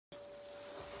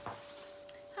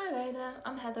Hi there,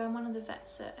 I'm Heather. I'm one of the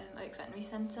vets at Oak Veterinary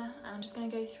Centre, and I'm just going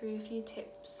to go through a few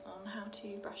tips on how to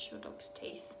brush your dog's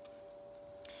teeth.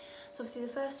 So obviously the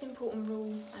first important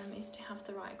rule is to have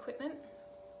the right equipment.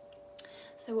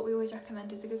 So what we always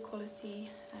recommend is a good quality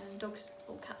dog's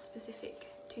or cat specific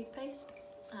toothpaste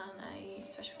and a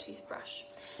special toothbrush.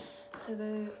 So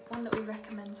the one that we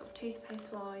recommend sort of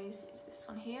toothpaste wise is this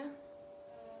one here,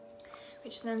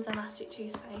 which is an enzymatic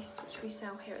toothpaste which we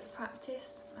sell here at the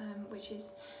practice, which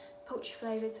is poultry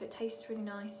flavoured, so it tastes really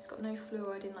nice. It's got no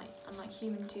fluoride in, unlike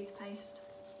human toothpaste,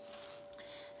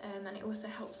 and it also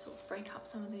helps sort of break up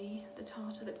some of the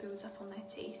tartar that builds up on their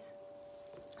teeth.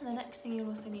 And the next thing you'll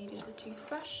also need is a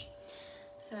toothbrush.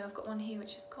 So I've got one here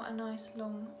which is quite a nice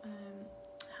long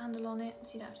handle on it,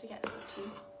 so you don't have to get sort of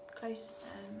too close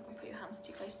or put your hands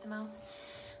too close to the mouth.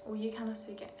 Or you can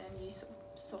also get use sort of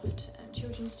soft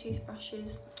children's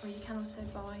toothbrushes, or you can also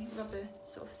buy rubber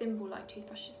sort of thimble like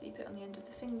toothbrushes that you put on the end of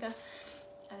the finger,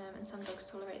 and some dogs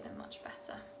tolerate them much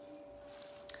better.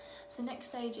 So the next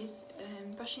stage is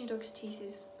brushing your dog's teeth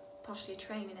is partially a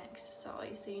training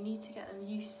exercise, so you need to get them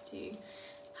used to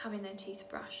having their teeth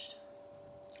brushed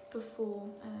before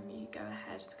you go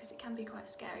ahead, because it can be quite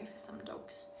scary for some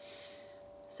dogs.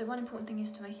 So one important thing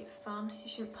is to make it fun. So you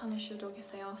shouldn't punish your dog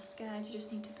if they are scared, you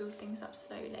just need to build things up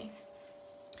slowly.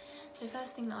 The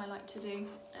first thing that I like to do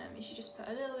is you just put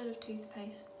a little bit of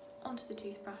toothpaste onto the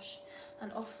toothbrush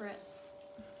and offer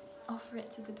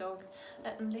it to the dog.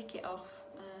 Let them lick it off,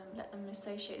 let them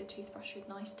associate the toothbrush with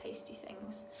nice tasty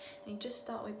things. And you just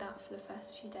start with that for the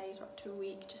first few days or up to a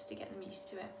week, just to get them used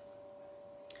to it.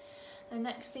 The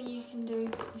next thing you can do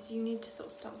is you need to sort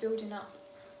of start building up.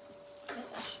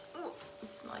 This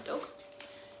is my dog.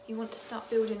 You want to start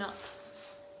building up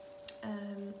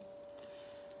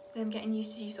them getting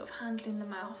used to you sort of handling the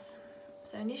mouth.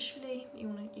 So initially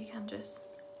you can just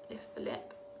lift the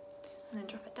lip and then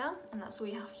drop it down, and that's all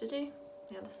you have to do.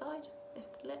 The other side,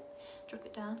 lift the lip, drop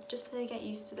it down, just so they get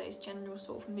used to those general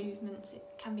sort of movements. It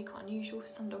can be quite unusual for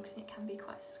some dogs and it can be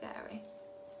quite scary.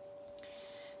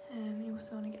 You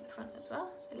also want to get the front as well,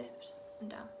 so lift and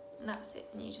down, and that's it.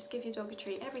 And you just give your dog a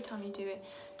treat every time you do it,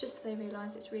 just so they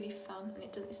realise it's really fun and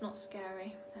it's not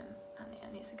scary, and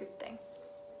it's a good thing.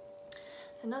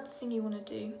 So another thing you want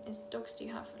to do is, dogs do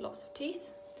have lots of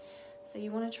teeth, so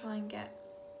you want to try and get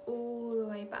all the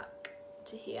way back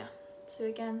to here. So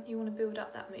again, you want to build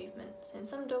up that movement. So in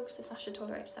some dogs, the Sasha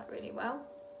tolerates that really well.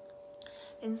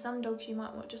 In some dogs, you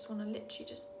might just want to literally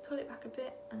just pull it back a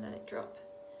bit and let it drop.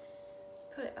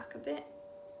 Pull it back a bit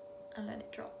and let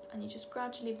it drop. And you just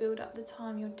gradually build up the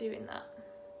time you're doing that.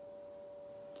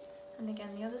 And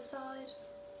again, the other side.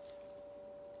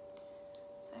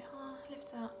 So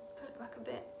lift up. Pull it back a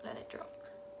bit, let it drop.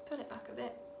 Pull it back a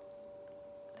bit,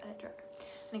 let it drop.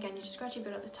 And again, you just gradually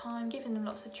build up the time, giving them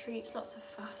lots of treats, lots of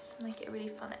fuss, make it a really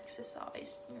fun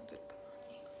exercise.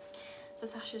 The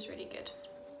Sasha's really good.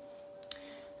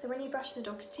 So when you brush the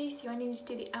dog's teeth, you only need to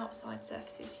do the outside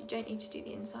surfaces. You don't need to do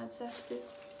the inside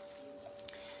surfaces.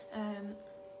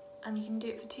 And you can do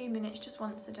it for 2 minutes, just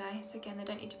once a day. So again, you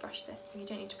don't need to brush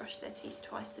their teeth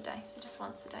twice a day. So just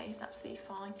once a day is absolutely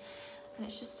fine. And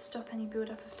it's just to stop any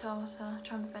build-up of tartar,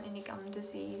 try and prevent any gum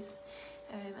disease,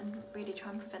 and really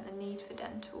try and prevent the need for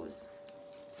dentals.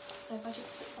 So if I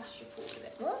just put Sasha forward a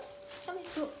bit more, come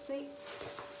here, sweet,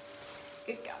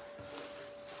 good girl.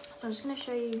 So I'm just going to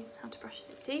show you how to brush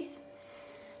the teeth.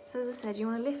 So as I said, you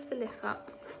want to lift the lip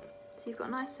up, so you've got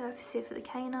a nice surface here for the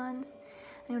canines,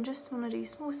 and you'll just want to do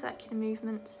small circular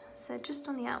movements, so just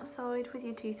on the outside with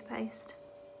your toothpaste.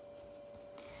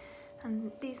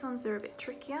 And these ones are a bit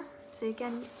trickier. So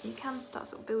again, you can start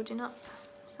sort of building up.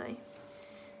 So you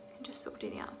can just sort of do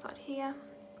the outside here,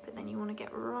 but then you want to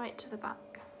get right to the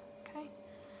back, okay?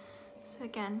 So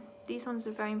again, these ones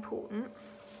are very important.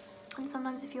 And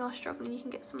sometimes if you are struggling, you can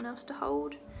get someone else to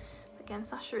hold. But again,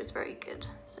 Sasha is very good.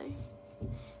 So you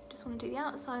just want to do the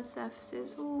outside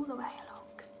surfaces all the way along.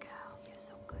 Good girl, you're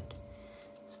so good.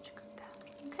 Such a good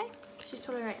girl, okay? She's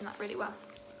tolerating that really well.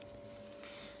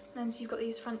 And then so you've got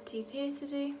these front teeth here to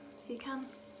do, so you can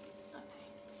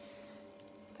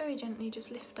very gently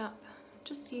just lift up,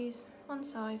 just use one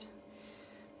side,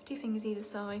 2 fingers either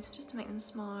side, just to make them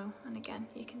smile. And again,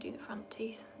 you can do the front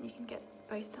teeth, and you can get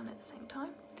both done at the same time.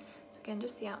 So again,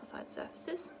 just the outside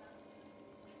surfaces.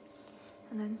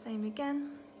 And then same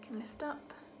again, you can lift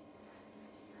up.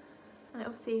 And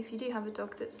obviously if you do have a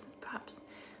dog that's perhaps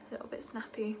a little bit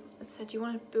snappy, as I said, you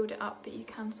want to build it up, but you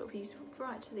can sort of use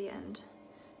right to the end.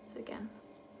 So again,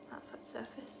 outside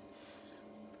surface.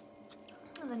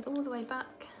 And then all the way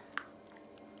back.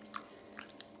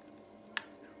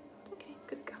 Okay,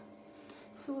 good girl.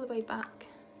 So all the way back.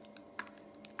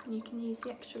 And you can use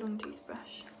the extra long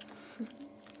toothbrush.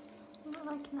 I'm not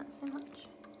liking that so much.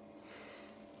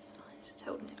 It's fine, just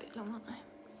holding it a bit long, aren't I?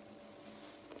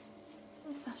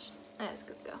 There's a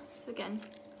good girl. So again,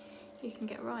 you can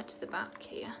get right to the back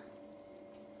here.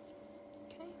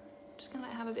 Okay, I'm just gonna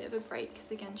let her have a bit of a break because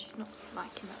again, she's not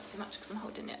liking that so much because I'm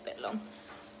holding it a bit long.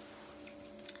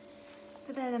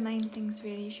 But they're the main things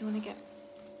really, is you want to get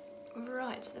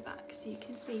right to the back. So you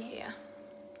can see here,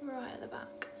 right at the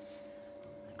back,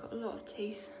 they've got a lot of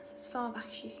teeth, so as far back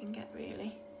as you can get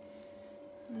really.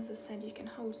 And as I said, you can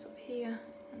hold sort of here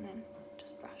and then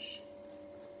just brush.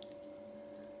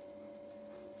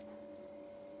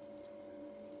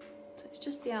 So it's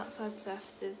just the outside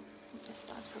surfaces. This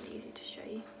side's probably easy to show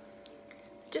you.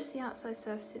 So just the outside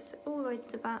surfaces, so all the way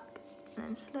to the back, and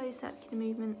then slow circular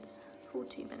movements for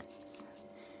 2 minutes.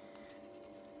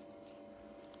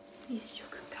 Yes, you're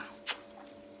good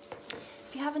girl.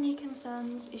 If you have any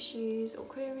concerns, issues or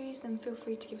queries, then feel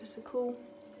free to give us a call.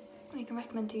 We can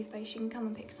recommend toothpaste, you can come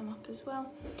and pick some up as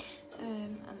well.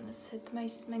 And as I said,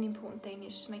 the main important thing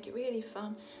is just make it really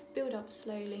fun, build up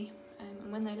slowly,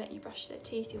 and when they let you brush their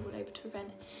teeth, you'll be able to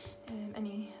prevent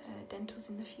any dentals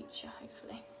in the future,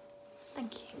 hopefully.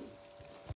 Thank you.